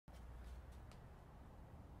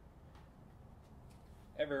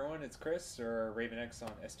Hey everyone, it's Chris, or Raven X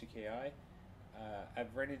on S2KI.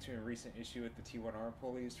 I've run into a recent issue with the T1R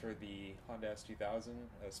pulleys for the Honda S2000,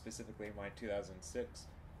 specifically my 2006.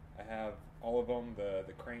 I have all of them,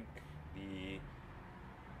 the crank, the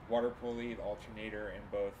water pulley, the alternator,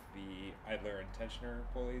 and both the idler and tensioner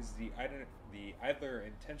pulleys. The idler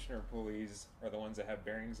and tensioner pulleys are the ones that have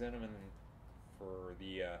bearings in them, and for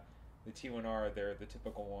the T1R, they're the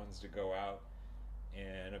typical ones to go out.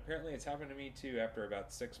 And apparently it's happened to me too after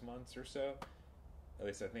about 6 months or so. At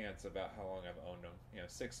least I think that's about how long I've owned them.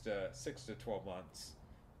 6 to 12 months.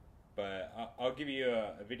 But I'll give you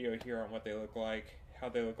a video here on what they look like, how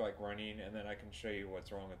they look like running, and then I can show you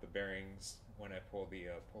what's wrong with the bearings when I pull the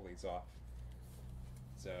pulleys off.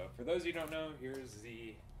 So for those of you who don't know, here's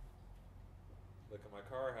the look at my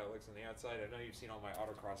car, how it looks on the outside. I know you've seen all my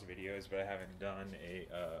autocross videos, but I haven't done a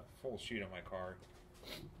full shoot on my car.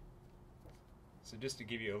 So just to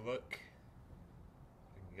give you a look,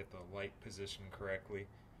 I can get the light position correctly.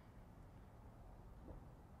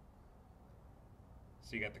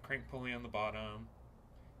 So you got the crank pulley on the bottom,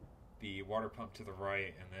 the water pump to the right,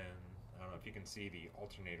 and then, I don't know if you can see the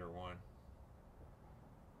alternator one.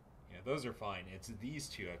 Yeah, those are fine. It's these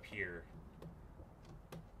two up here.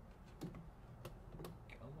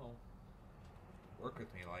 Come on. Work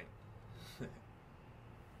with me, light.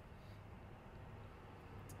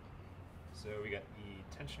 So we got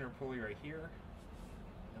the tensioner pulley right here,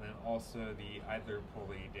 and then also the idler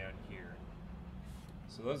pulley down here.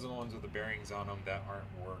 So those are the ones with the bearings on them that aren't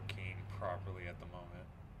working properly at the moment.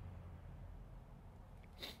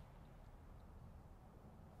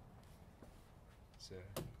 So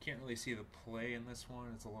you can't really see the play in this one,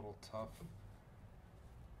 it's a little tough.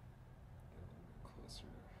 Get a little bit closer.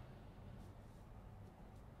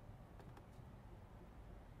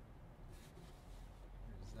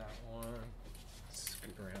 There's that one.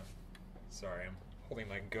 Scoot around. Sorry, I'm holding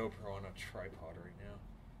my GoPro on a tripod right now.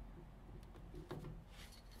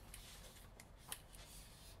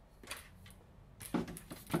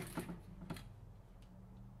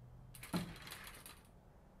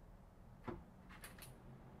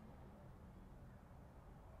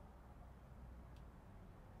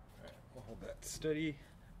 Alright, we'll hold that steady.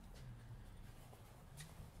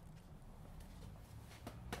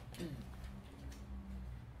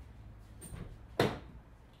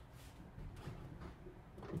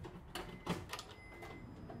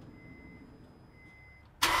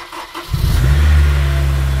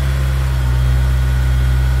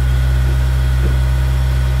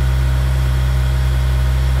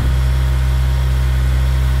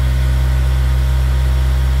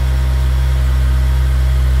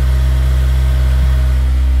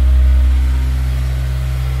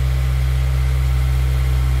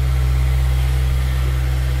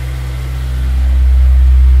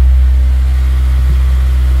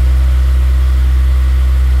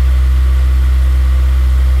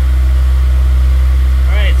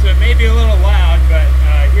 Be a little loud, but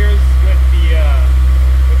here's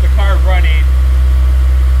with the car running.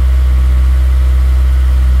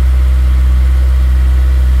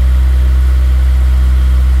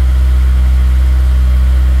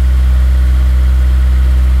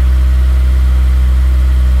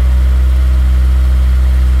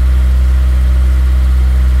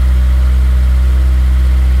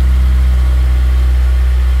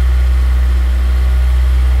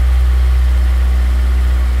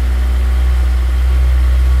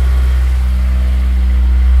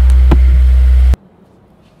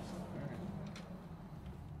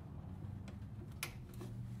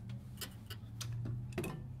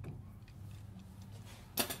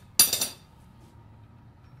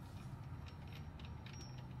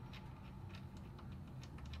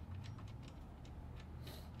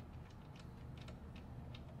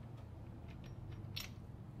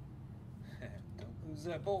 Don't lose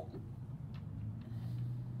that bolt.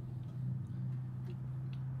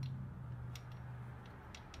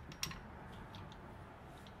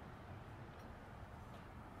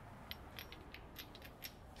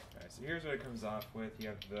 Alright, so here's what it comes off with. You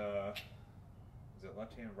have the, is it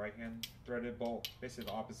left hand, right hand threaded bolt? Basically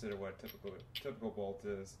the opposite of what typical bolt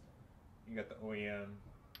is. You got the OEM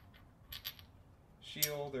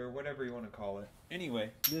shield or whatever you want to call it.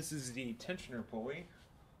 Anyway, this is the tensioner pulley.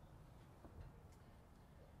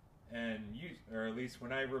 And or at least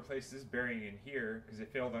when I replaced this bearing in here, because it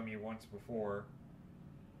failed on me once before,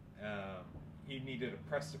 you needed a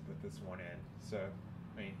press to put this one in. So,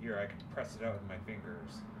 I mean, here I can press it out with my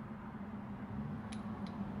fingers.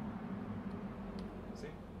 See?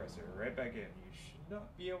 Press it right back in. You should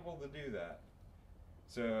not be able to do that.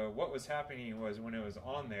 So what was happening was when it was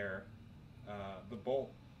on there, the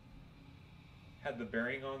bolt had the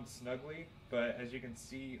bearing on snugly, but as you can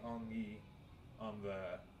see on the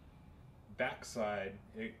backside,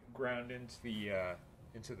 it ground into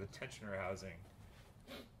the tensioner housing.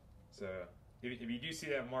 So if you do see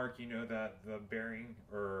that mark, you know that the bearing,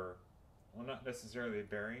 or well, not necessarily a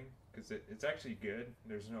bearing, because it's actually good.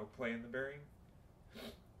 There's no play in the bearing.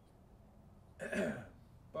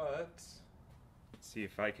 But let's see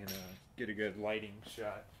if I can get a good lighting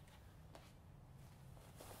shot.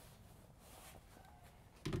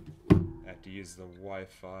 I have to use the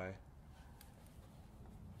Wi-Fi.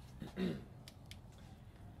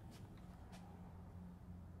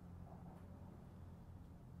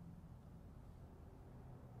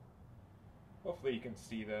 Hopefully you can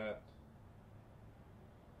see that.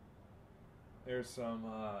 There's some,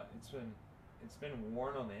 it's been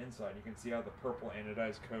worn on the inside. You can see how the purple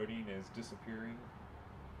anodized coating is disappearing.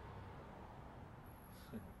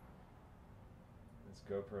 This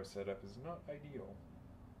GoPro setup is not ideal.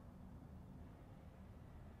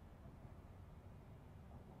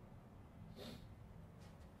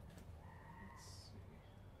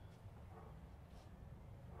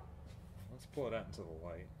 Let's pull it out into the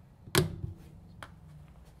light. You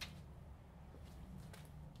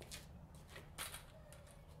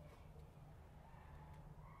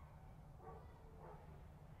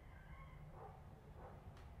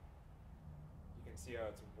can see how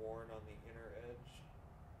it's worn on the inner edge.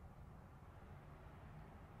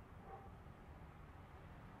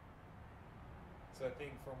 So I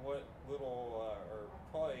think from what little, or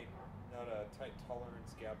probably not a tight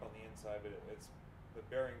tolerance gap on the inside, but it's the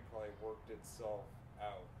bearing probably worked itself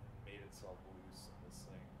out and made itself loose in this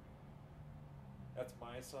thing. That's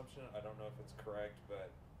my assumption. I don't know if it's correct, but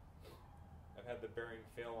I've had the bearing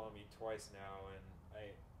fail on me twice now, and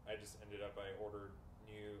I just ended up, I ordered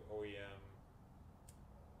new OEM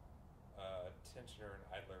tensioner and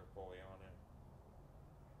idler pulley on it.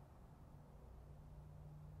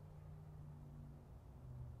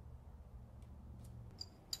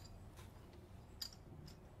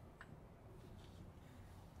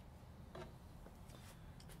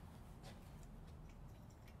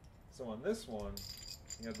 So on this one,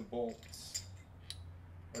 you have the bolts,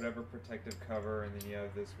 whatever protective cover, and then you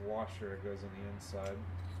have this washer that goes on the inside.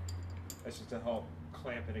 That's just to help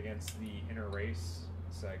clamp it against the inner race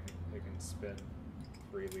so it can spin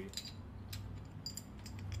freely.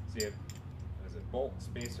 So you have, what is it, bolt,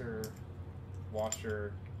 spacer,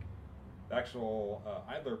 washer, the actual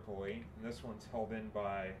idler pulley, and this one's held in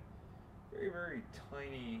by very, very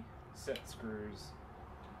tiny set screws,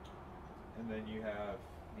 and then you have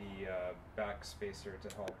the back spacer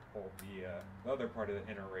to help hold the other part of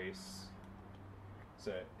the inner race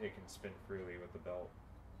so it can spin freely with the belt.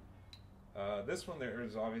 This one, there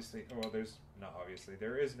is obviously, well, there's not obviously,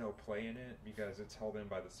 there is no play in it because it's held in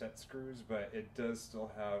by the set screws, but it does still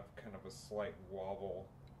have kind of a slight wobble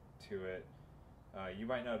to it. You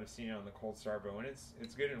might not have seen it on the cold start, but when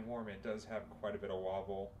it's good and warm, it does have quite a bit of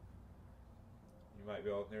wobble. You might be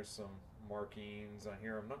able, there's some markings on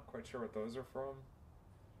here. I'm not quite sure what those are from,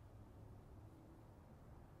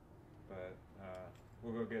 but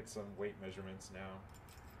we'll go get some weight measurements now.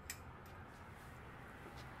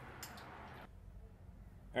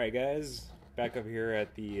 Alright guys, back up here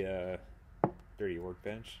at the dirty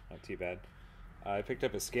workbench, not too bad. I picked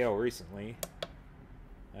up a scale recently.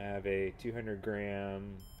 I have a 200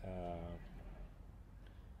 gram,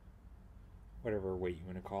 whatever weight you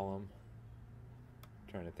want to call them.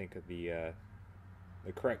 I'm trying to think of the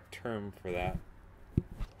correct term for that.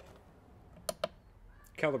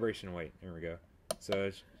 Calibration weight, there we go. So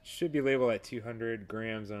it should be labeled at 200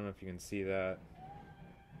 grams, I don't know if you can see that.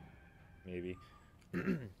 Maybe.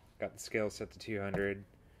 Got the scale set to 200.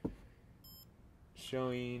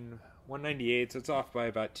 Showing 198, so it's off by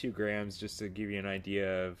about 2 grams, just to give you an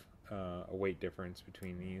idea of a weight difference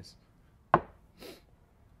between these.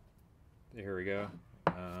 Here we go.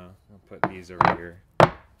 I'll put these over here.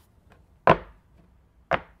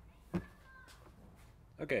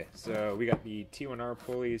 Okay, so we got the T1R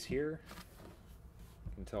pulleys here.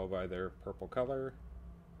 You can tell by their purple color.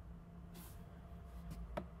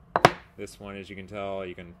 This one, as you can tell,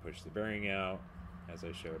 you can push the bearing out, as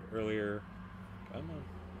I showed earlier. Come on.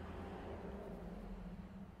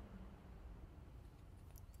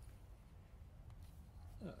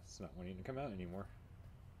 Oh, it's not wanting to come out anymore.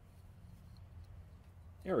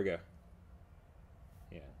 There we go.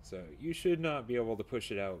 Yeah, so you should not be able to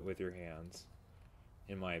push it out with your hands,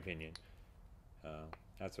 in my opinion.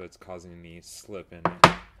 That's what's causing the slip in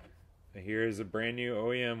it. Here is a brand new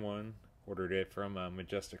OEM one. Ordered it from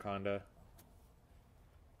Majestic Honda.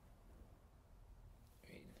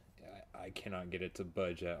 I cannot get it to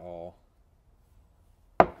budge at all.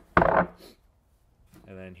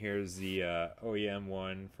 And then here's the OEM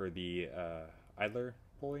one for the idler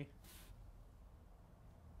pulley,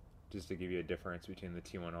 just to give you a difference between the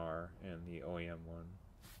T1R and the OEM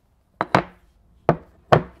one.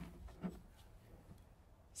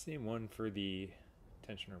 Same one for the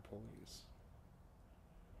tensioner pulleys.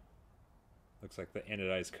 Looks like the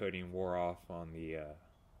anodized coating wore off on the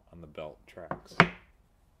belt tracks.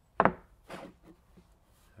 All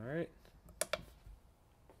right.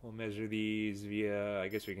 We'll measure these via, I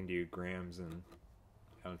guess we can do grams and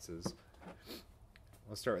ounces.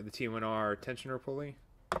 We'll start with the T1R tensioner pulley.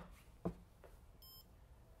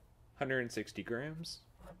 160 grams.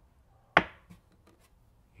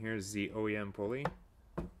 Here's the OEM pulley.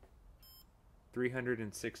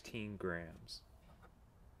 316 grams.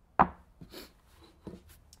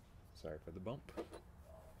 Sorry for the bump.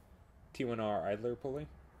 T1R idler pulley.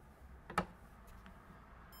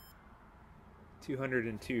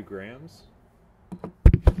 202 grams.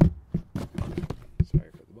 Sorry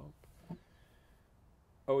for the bump.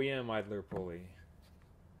 OEM idler pulley.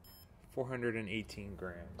 418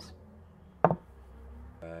 grams.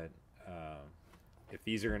 But if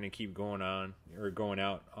these are going to keep going on or going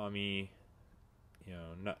out on me, you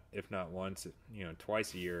know, if not once, you know,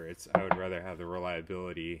 twice a year, I would rather have the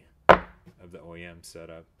reliability of the OEM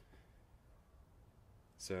setup.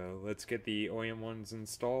 So let's get the OEM ones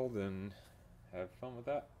installed and have fun with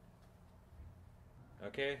that.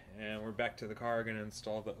 Okay, and we're back to the car. Going to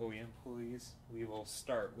install the OEM pulleys. We will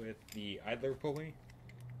start with the idler pulley.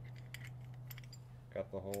 Got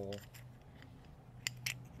the whole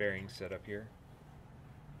bearing set up here.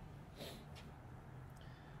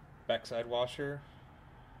 Backside washer.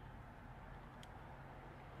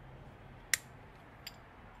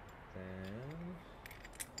 Then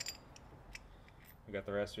we got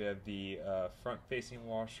the rest. We have the front-facing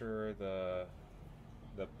washer, the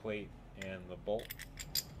plate, and the bolt.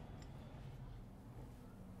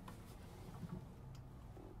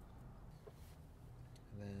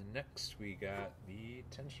 And then next we got the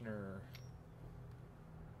tensioner.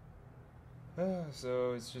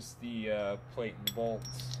 So it's just the plate and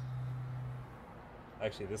bolts.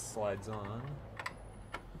 Actually, this slides on.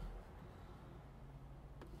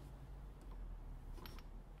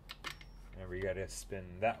 Remember, you gotta spin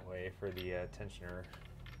that way for the tensioner.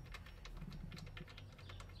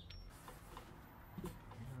 You're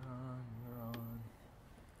on.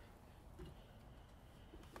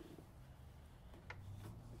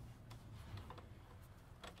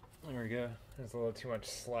 There we go. There's a little too much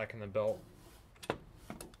slack in the belt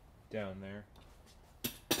down there.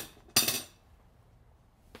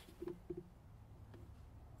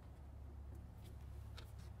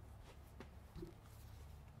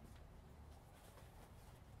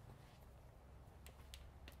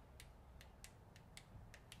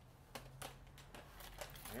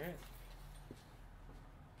 All right.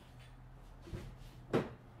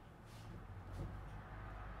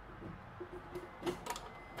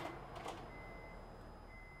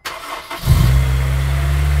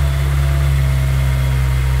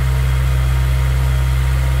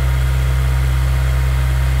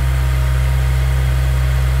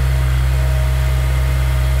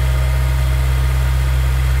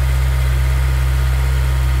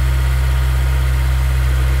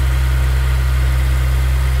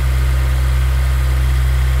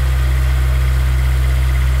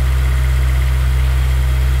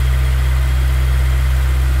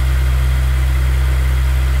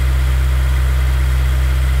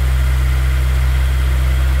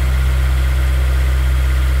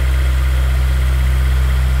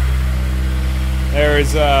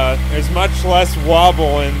 There's much less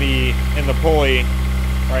wobble in the pulley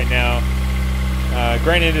right now.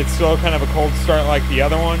 Granted, it's still kind of a cold start like the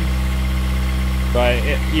other one, but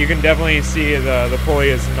you can definitely see the pulley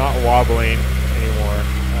is not wobbling anymore,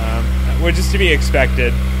 which is to be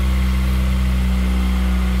expected.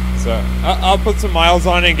 So I'll put some miles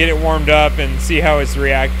on it and get it warmed up and see how it's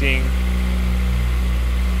reacting.